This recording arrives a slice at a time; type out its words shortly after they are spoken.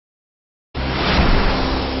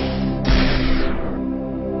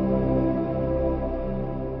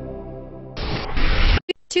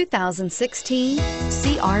2016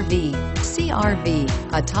 CR-V. CR-V,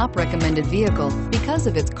 a top recommended vehicle because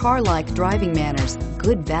of its car-like driving manners,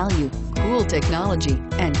 good value, cool technology,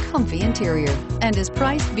 and comfy interior, and is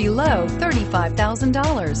priced below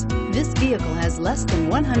 $35,000. This vehicle has less than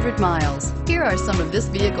 100 miles. Here are some of this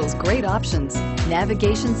vehicle's great options: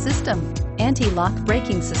 navigation system, anti-lock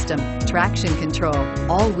braking system, traction control,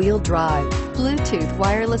 all-wheel drive, Bluetooth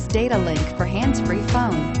wireless data link for hands-free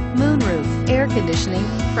phone, moonroof, air conditioning,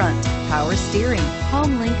 front, power steering,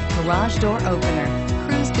 HomeLink garage door opener,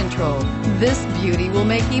 cruise control. This beauty will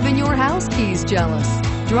make even your house keys jealous.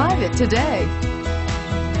 Drive it today.